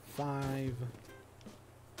 5,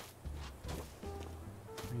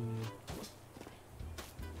 3.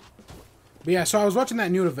 But yeah, so I was watching that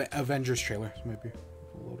new Avengers trailer. There might be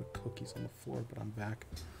a load of cookies on the floor, but I'm back.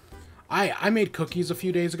 I made cookies a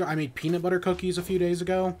few days ago. I made peanut butter cookies a few days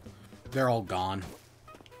ago. They're all gone.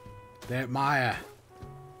 I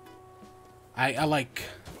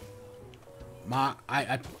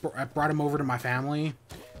brought them over to my family.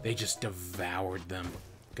 They just devoured them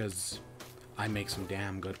because I make some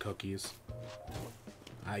damn good cookies.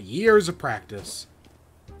 Years of practice.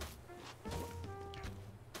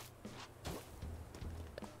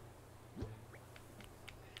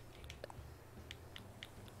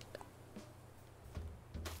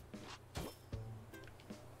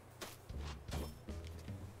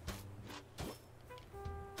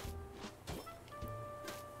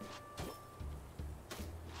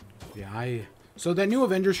 Yeah, so that new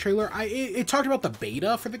Avengers trailer, it talked about the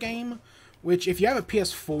beta for the game, which if you have a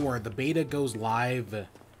PS4, the beta goes live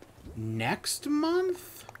next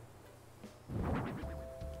month?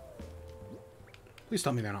 Please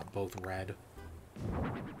tell me they're not both red.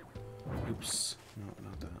 Oops. No,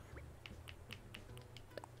 not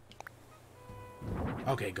that.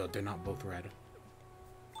 Okay, good. They're not both red.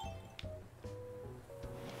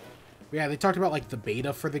 But yeah, they talked about, like, the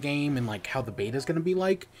beta for the game and, like, how the beta's gonna be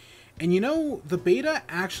like. And, you know, the beta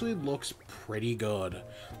actually looks pretty good.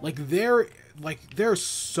 Like, there's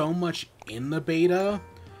so much in the beta.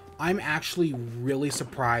 I'm actually really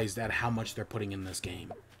surprised at how much they're putting in this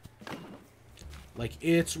game. Like,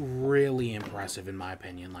 it's really impressive, in my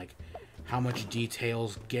opinion. Like, how much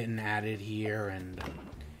detail's getting added here and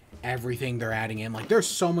everything they're adding in. Like, there's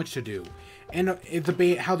so much to do. And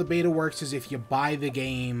how the beta works is if you buy the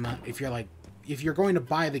game, if you're going to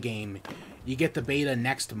buy the game, you get the beta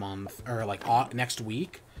next month, or like next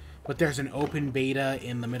week. But there's an open beta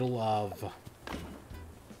in the middle of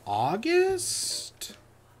August?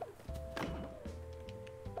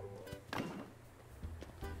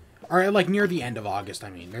 Or like near the end of August, I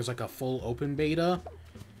mean. There's like a full open beta.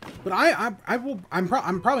 But I'm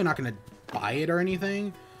probably not going to buy it or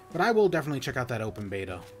anything, but I will definitely check out that open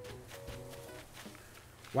beta.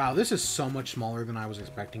 Wow, this is so much smaller than I was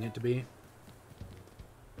expecting it to be.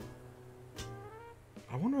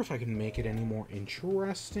 I wonder if I can make it any more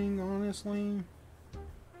interesting, honestly.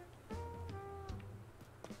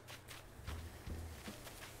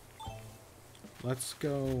 Let's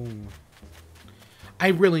go. I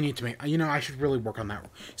really need to make... You know, I should really work on that.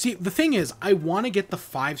 See, the thing is, I want to get the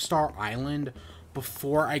 5-star island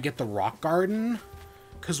before I get the rock garden.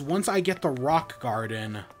 Because once I get the rock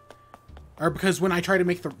garden... Or because when I try to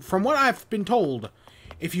make the... From what I've been told,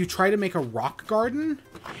 if you try to make a rock garden,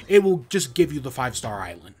 it will just give you the 5-star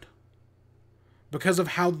island. Because of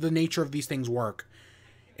how the nature of these things work.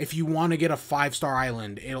 If you want to get a 5-star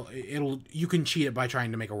island, you can cheat it by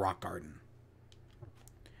trying to make a rock garden.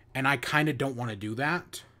 And I kind of don't want to do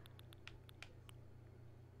that.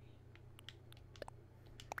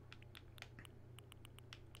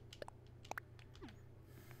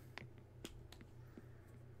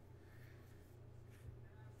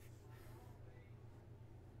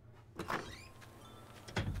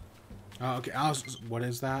 Okay, what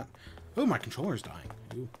is that? Oh, my controller's dying.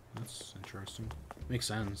 Ooh, that's interesting. Makes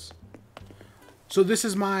sense. So this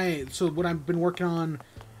is so what I've been working on.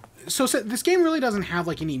 So this game really doesn't have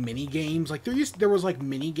like any mini games. Like there was like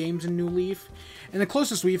mini games in New Leaf, and the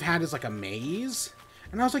closest we've had is like a maze.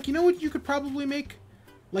 And I was like, you know what? You could probably make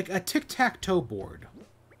like a tic-tac-toe board.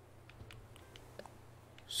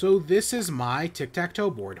 So this is my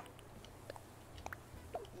tic-tac-toe board.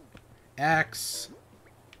 X.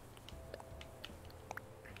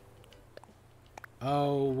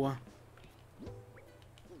 O.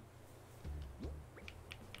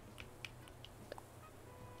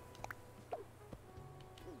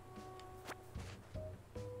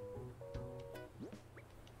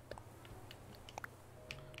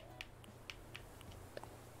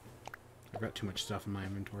 I've got too much stuff in my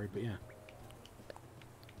inventory, but yeah.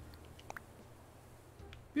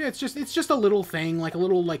 Yeah, it's just a little thing, like a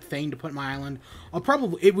little like thing to put in my island.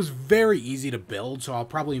 It was very easy to build, so I'll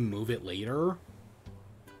probably move it later.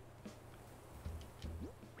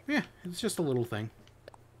 Yeah, it's just a little thing.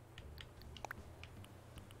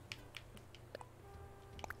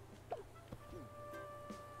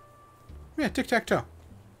 Yeah, tic-tac-toe.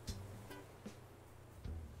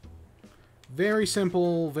 Very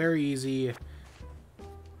simple, very easy.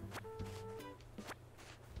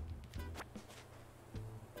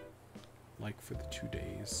 Like for the 2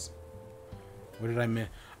 days. What did I miss?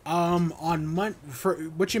 For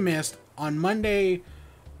what you missed, on Monday,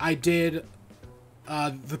 I did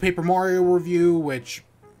the Paper Mario review, which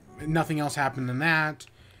nothing else happened than that.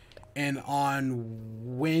 And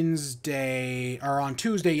on Wednesday, or on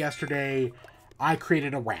Tuesday yesterday, I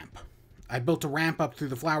created a ramp. I built a ramp up through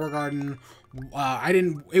the flower garden.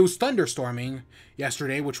 It was thunderstorming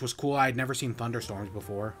yesterday, which was cool. I'd never seen thunderstorms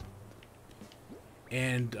before.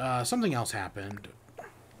 And something else happened.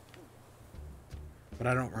 But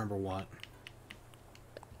I don't remember what.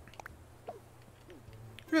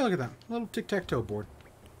 Yeah, look at that. Little tic-tac-toe board.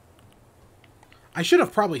 I should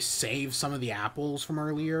have probably saved some of the apples from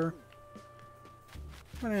earlier.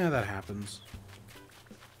 But yeah, that happens.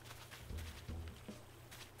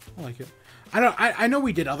 I like it. I know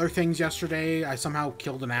we did other things yesterday. I somehow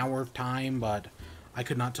killed an hour of time, but I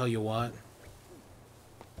could not tell you what.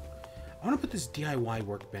 I want to put this DIY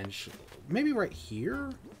workbench maybe right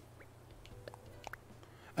here.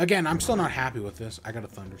 Again, I'm still not happy with this. I got a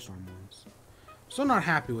thunderstorm once. Still not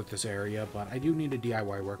happy with this area, but I do need a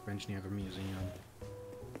DIY workbench near the museum.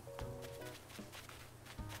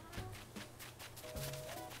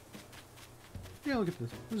 Yeah, look at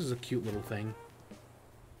this. This is a cute little thing.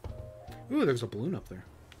 Ooh, there's a balloon up there.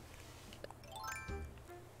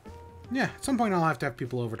 Yeah, at some point I'll have to have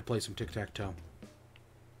people over to play some tic-tac-toe.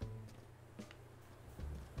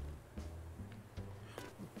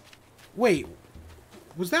 Wait,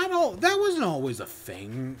 was that all? That wasn't always a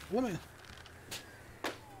thing. Let me...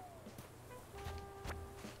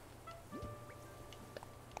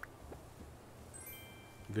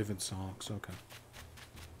 Vivid socks, okay.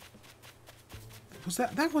 Was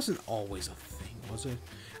that wasn't always a thing, was it?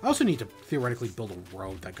 I also need to theoretically build a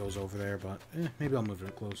road that goes over there, but maybe I'll move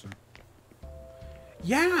it closer.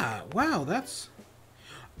 Yeah, wow, that's...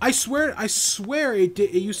 I swear it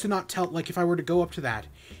used to not tell, like, if I were to go up to that,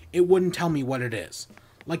 it wouldn't tell me what it is.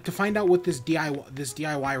 Like, to find out what this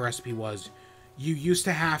DIY recipe was, you used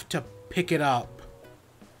to have to pick it up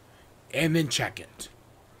and then check it.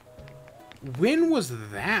 When was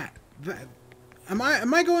that? Am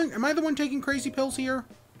I the one taking crazy pills here?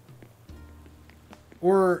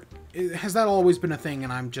 Or has that always been a thing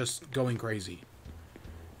and I'm just going crazy?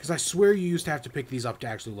 Because I swear you used to have to pick these up to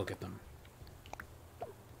actually look at them.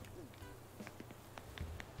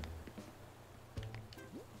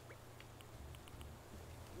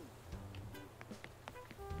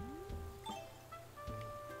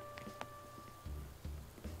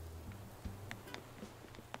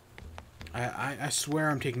 I swear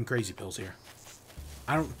I'm taking crazy pills here.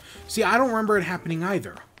 I don't remember it happening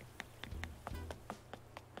either.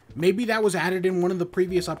 Maybe that was added in one of the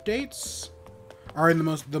previous updates, or in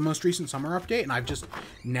the most recent summer update, and I've just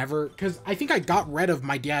never, because I think I got rid of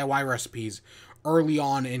my DIY recipes early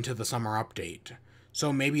on into the summer update,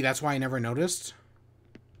 so maybe that's why I never noticed.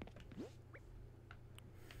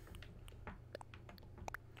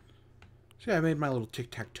 So yeah, I made my little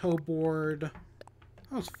tic-tac-toe board.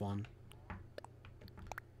 That was fun.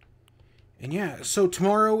 And yeah, so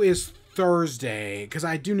tomorrow is Thursday, because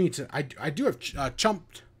I do need to, I do have Chump,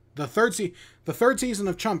 the third season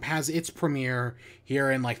of Chump has its premiere here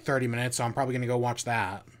in like 30 minutes, so I'm probably going to go watch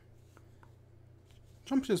that.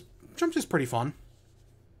 Chump is pretty fun.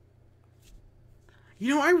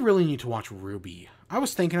 You know, I really need to watch RWBY. I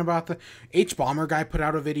was thinking about the H-Bomber guy put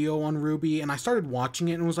out a video on RWBY, and I started watching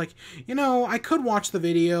it and was like, you know, I could watch the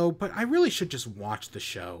video, but I really should just watch the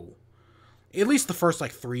show. At least the first,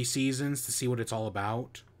 like, 3 seasons to see what it's all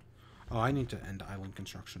about. Oh, I need to end island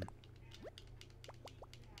construction.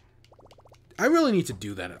 I really need to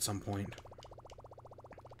do that at some point.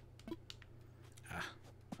 Ah.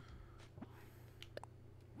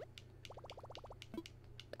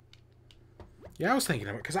 Yeah, I was thinking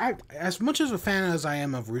of it, because as much as a fan as I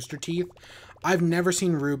am of Rooster Teeth, I've never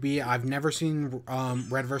seen RWBY. I've never seen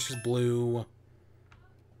Red vs. Blue.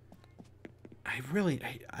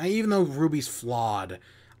 Even though RWBY's flawed,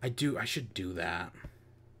 I should do that.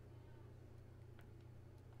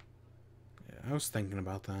 Yeah, I was thinking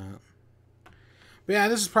about that. But yeah,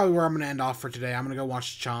 this is probably where I'm going to end off for today. I'm going to go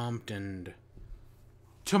watch Chomped, and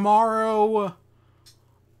tomorrow,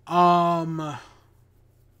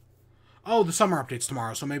 Oh, the summer update's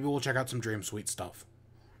tomorrow, so maybe we'll check out some Dream Suite stuff.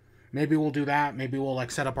 Maybe we'll do that. Maybe we'll,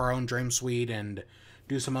 like, set up our own Dream Suite and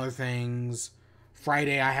do some other things.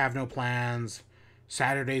 Friday, I have no plans.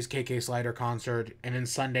 Saturday's KK Slider concert. And then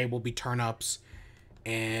Sunday will be turn-ups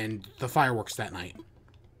and the fireworks that night.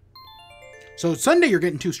 So Sunday, you're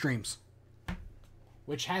getting 2 streams.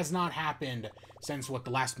 Which has not happened since, what,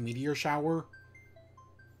 the last meteor shower?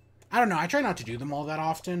 I don't know. I try not to do them all that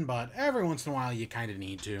often, but every once in a while, you kind of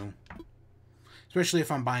need to. Especially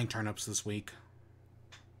if I'm buying turnips this week.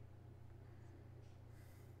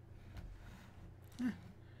 And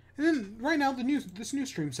then, right now, this new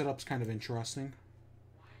stream setup's kind of interesting.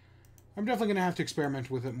 I'm definitely going to have to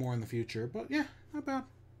experiment with it more in the future, but yeah, not bad.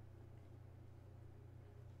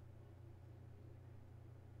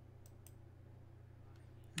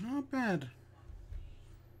 Not bad.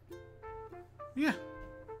 Yeah.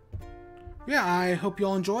 Yeah, I hope you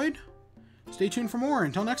all enjoyed. Stay tuned for more.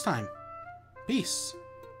 Until next time. Peace.